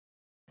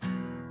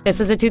This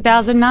is a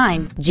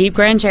 2009 Jeep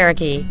Grand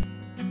Cherokee.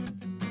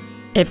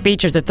 It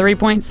features a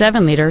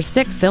 3.7-liter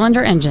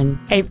 6-cylinder engine,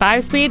 a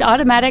 5-speed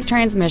automatic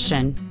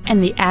transmission,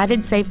 and the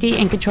added safety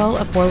and control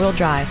of 4-wheel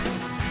drive.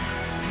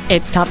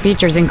 Its top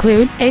features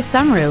include a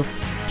sunroof,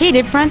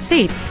 heated front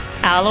seats,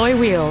 alloy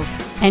wheels,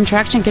 and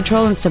traction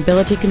control and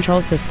stability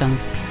control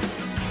systems.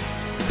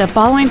 The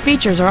following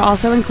features are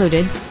also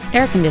included: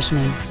 air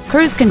conditioning,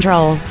 cruise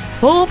control,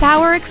 full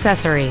power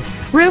accessories,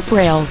 roof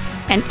rails,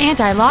 an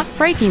anti-lock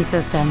braking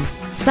system,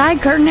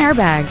 side curtain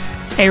airbags,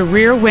 a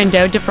rear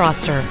window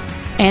defroster,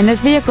 and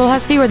this vehicle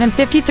has fewer than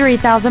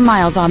 53,000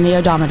 miles on the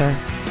odometer.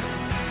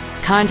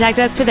 Contact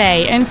us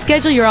today and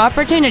schedule your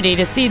opportunity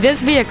to see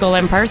this vehicle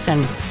in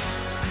person.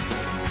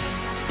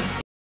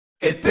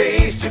 It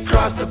pays to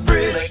cross the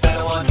bridge.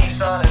 Manawa,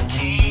 Nissan, and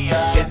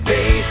Kia. It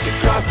pays to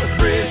cross the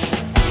bridge.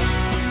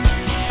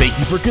 Thank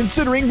you for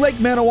considering Lake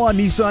Manawa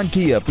Nissan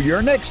Kia for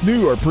your next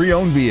new or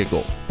pre-owned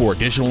vehicle. For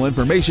additional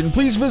information,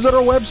 please visit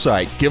our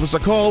website, give us a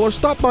call, or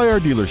stop by our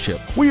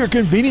dealership. We are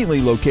conveniently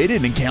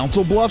located in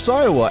Council Bluffs,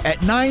 Iowa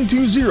at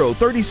 920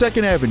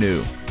 32nd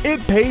Avenue.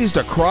 It pays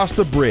to cross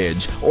the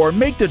bridge or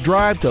make the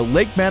drive to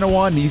Lake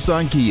Manawa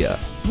Nissan Kia.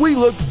 We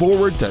look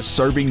forward to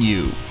serving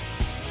you.